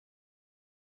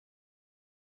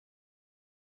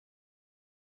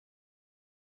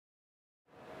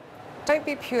Don't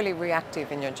be purely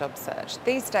reactive in your job search.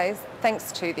 These days,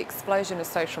 thanks to the explosion of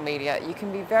social media, you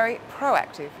can be very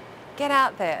proactive. Get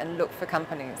out there and look for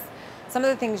companies. Some of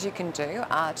the things you can do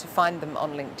are to find them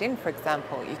on LinkedIn, for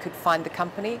example. You could find the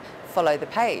company, follow the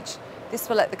page. This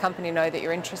will let the company know that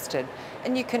you're interested.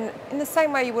 And you can, in the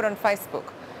same way you would on Facebook,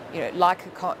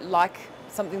 like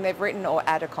something they've written or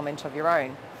add a comment of your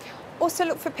own. Also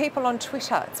look for people on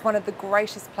Twitter. It's one of the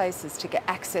greatest places to get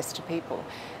access to people,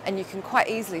 and you can quite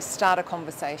easily start a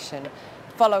conversation,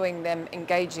 following them,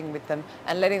 engaging with them,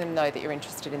 and letting them know that you're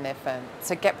interested in their firm.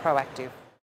 So get proactive.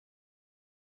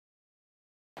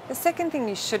 The second thing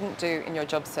you shouldn't do in your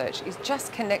job search is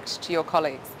just connect to your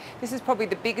colleagues. This is probably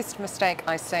the biggest mistake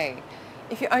I see.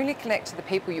 If you only connect to the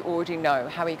people you already know,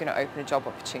 how are you going to open a job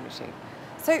opportunity?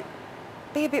 So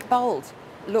be a bit bold.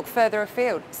 Look further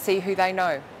afield, see who they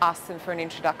know, ask them for an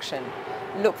introduction.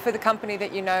 Look for the company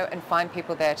that you know and find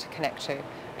people there to connect to.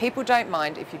 People don't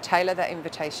mind if you tailor that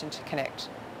invitation to connect.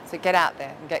 So get out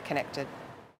there and get connected.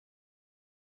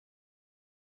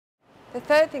 The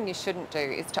third thing you shouldn't do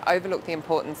is to overlook the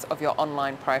importance of your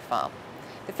online profile.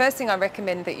 The first thing I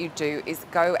recommend that you do is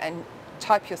go and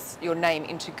type your name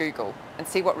into Google and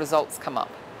see what results come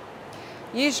up.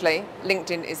 Usually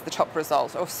LinkedIn is the top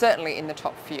result, or certainly in the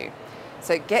top few.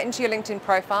 So get into your LinkedIn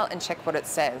profile and check what it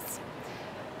says.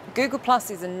 Google Plus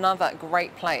is another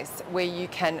great place where you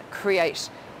can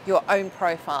create your own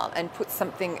profile and put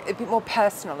something a bit more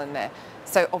personal in there.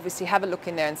 So obviously have a look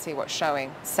in there and see what's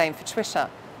showing. Same for Twitter.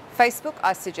 Facebook,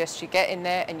 I suggest you get in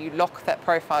there and you lock that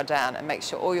profile down and make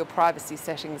sure all your privacy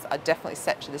settings are definitely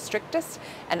set to the strictest,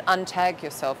 and untag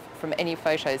yourself from any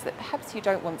photos that perhaps you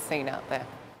don't want seen out there.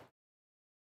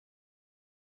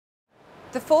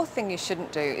 The fourth thing you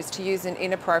shouldn't do is to use an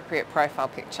inappropriate profile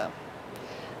picture.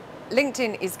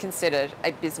 LinkedIn is considered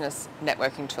a business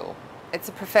networking tool. It's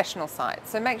a professional site,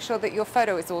 so make sure that your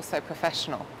photo is also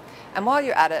professional. And while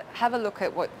you're at it, have a look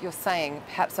at what you're saying,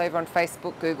 perhaps over on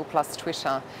Facebook, Google+,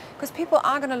 Twitter, because people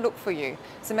are going to look for you.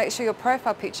 So make sure your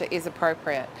profile picture is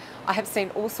appropriate. I have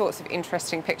seen all sorts of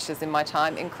interesting pictures in my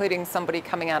time, including somebody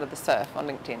coming out of the surf on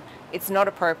LinkedIn. It's not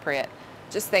appropriate.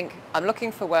 Just think, I'm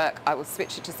looking for work, I will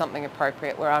switch it to something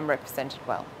appropriate where I'm represented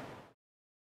well.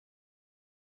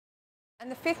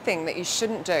 And the fifth thing that you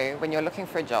shouldn't do when you're looking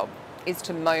for a job is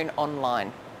to moan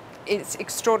online. It's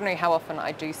extraordinary how often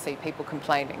I do see people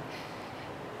complaining.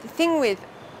 The thing with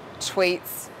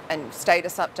tweets and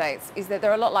status updates is that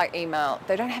they're a lot like email.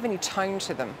 They don't have any tone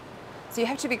to them. So you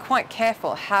have to be quite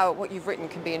careful how what you've written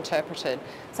can be interpreted.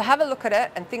 So have a look at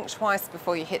it and think twice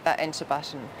before you hit that enter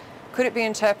button. Could it be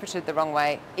interpreted the wrong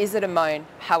way? Is it a moan?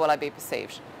 How will I be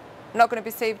perceived? Not going to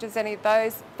be perceived as any of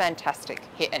those? Fantastic.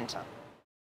 Hit enter.